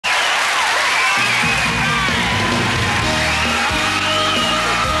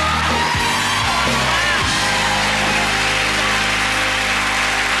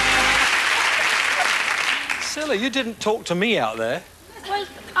Cilla, you didn't talk to me out there. Well,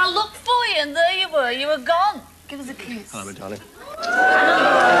 I looked for you, and there you were. You were gone. Give us a kiss. Hello, my darling.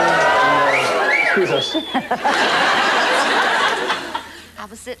 Excuse us.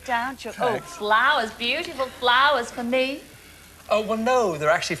 Have a sit down, Chuck. Oh, flowers, beautiful flowers for me. Oh, well, no, they're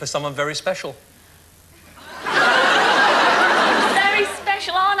actually for someone very special. Very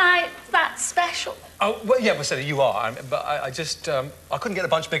special, aren't I? That special. Oh, well, yeah, well, Cilla, you are. But I just, I couldn't get a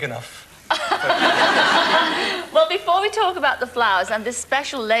bunch big enough. Well, before we talk about the flowers and this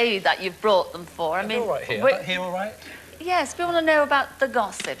special lady that you've brought them for, I mean... All right here. Here, all right? Yes, we want to know about the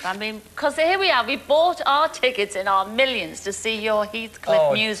gossip. I mean, because here we are, we bought our tickets in our millions to see your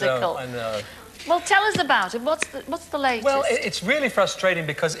Heathcliff musical. I know. Well, tell us about it. What's the latest? Well, it's really frustrating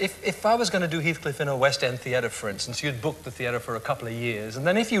because if I was going to do Heathcliff in a West End theatre, for instance, you'd book the theatre for a couple of years, and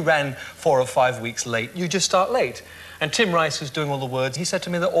then if you ran 4 or 5 weeks late, you just start late. And Tim Rice, who's doing all the words, he said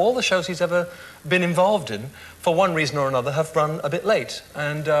to me that all the shows he's ever been involved in, for one reason or another, have run a bit late.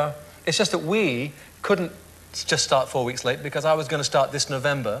 And it's just that we couldn't just start 4 weeks late because I was going to start this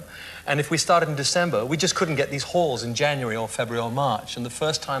November, and if we started in December, we just couldn't get these halls in January or February or March, and the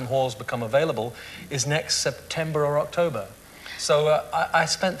first time halls become available is next September or October. So I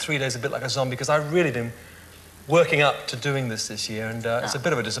spent 3 days a bit like a zombie because I've really been working up to doing this year, and it's a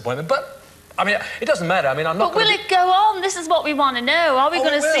bit of a disappointment, but I mean, it doesn't matter. I mean, I'm not. But will it go on? This is what we want to know. Are we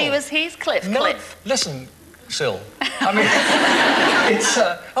going to see you as Heathcliff? No, Cliff? listen, Sil. I mean, it's...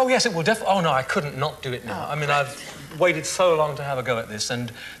 oh, yes, it will definitely... Oh, no, I couldn't not do it now. I mean, I've waited so long to have a go at this,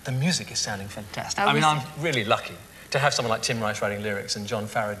 and the music is sounding fantastic. I mean, I'm really lucky to have someone like Tim Rice writing lyrics and John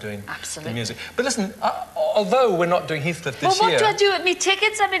Farrar doing the music. But listen, although we're not doing Heathcliff this year... Well, what do I do with me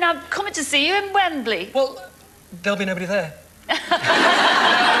tickets? I mean, I'm coming to see you in Wembley. Well, there'll be nobody there.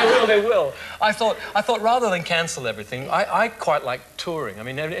 They will. I thought rather than cancel everything, I quite like touring. I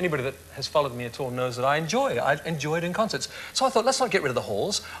mean, anybody that has followed me at all knows that I enjoy doing concerts. So I thought, let's not get rid of the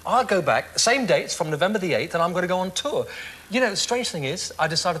halls. I'll go back, same dates from November the 8th, and I'm going to go on tour. You know, the strange thing is, I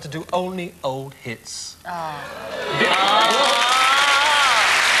decided to do only old hits. Oh.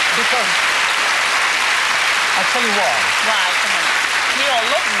 Because, I'll tell you why. Why? Come on. We all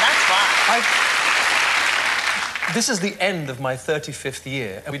love them, that's why. This is the end of my 35th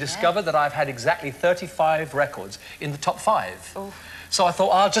year, and we discovered that I've had exactly 35 records in the top 5. Oof. So I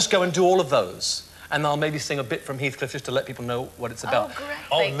thought, I'll just go and do all of those, and I'll maybe sing a bit from Heathcliff just to let people know what it's about. Oh, great.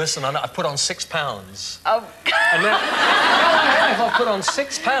 Oh, listen, I've put on 6 pounds. Oh. And now, I've put on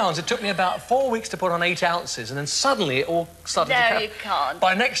 6 pounds. It took me about 4 weeks to put on 8 ounces, and then suddenly it all started to No, you can't.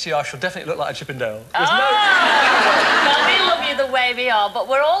 By next year, I shall definitely look like a Chippendale. Oh. Well, we love you the way we are, but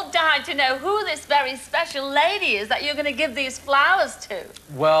we're all dying to know who this very special lady is that you're going to give these flowers to.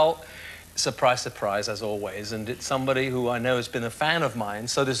 Well, surprise, surprise, as always, and it's somebody who I know has been a fan of mine,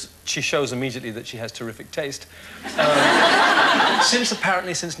 so she shows immediately that she has terrific taste. Since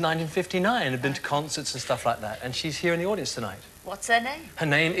 1959, I've been to concerts and stuff like that, and she's here in the audience tonight. What's her name? Her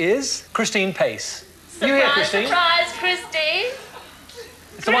name is Christine Pace. Surprise, you here, Christine? Surprise, Christine.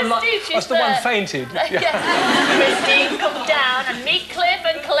 It's the one fainted. Yeah. Christine, come down and meet Cliff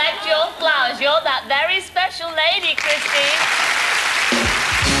and collect your flowers. You're that very special lady, Christine.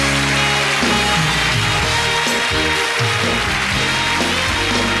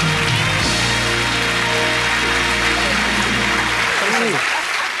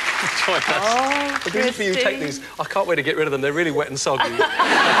 Oh, Christine. For you, take these. I can't wait to get rid of them. They're really wet and soggy.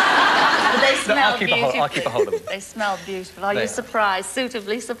 But they smell beautiful. I'll keep a hold of them. They smell beautiful. Are you surprised,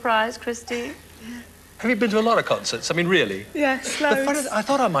 suitably surprised, Christine? Have you been to a lot of concerts? I mean, really? Yes, loads. I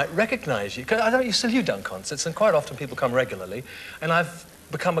thought I might recognise you, because I know you've done concerts, and quite often people come regularly, and I've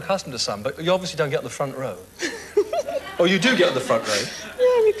become accustomed to some, but you obviously don't get on the front row. Or you do get on the front row?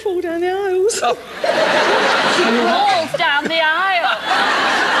 Yeah, we fall down the aisles. Oh. She falls down the aisle.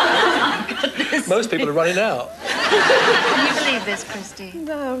 Oh, my goodness. Most people are running out. Can you believe this, Christine?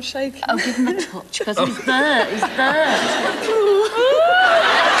 No, I'm shaking. Oh, give him a touch, because he's there.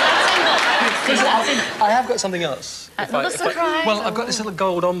 I have got something else. Another surprise? Well, I've got this little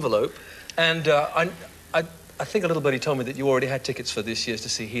gold envelope, and I think a little birdie told me that you already had tickets for this year's to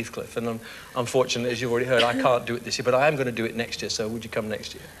see Heathcliff, and unfortunately, as you've already heard, I can't do it this year, but I am going to do it next year, so would you come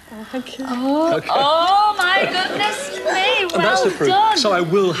next year? Oh, thank you. Oh, okay. Oh my goodness me, and that's the proof. Done. So I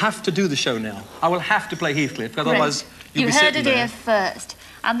will have to do the show now. I will have to play Heathcliff, otherwise you'll be sitting there. You heard it here first,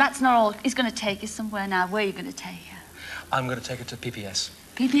 and that's not all. He's going to take you somewhere now. Where are you going to take her? I'm going to take her to PPS.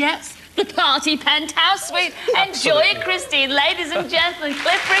 PPS? The Party Penthouse Suite. Enjoy it, Christine. Ladies and gentlemen,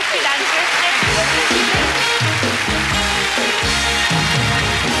 Cliff Richard and Christine.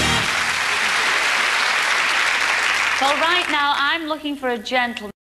 Well, right now, I'm looking for a gentleman.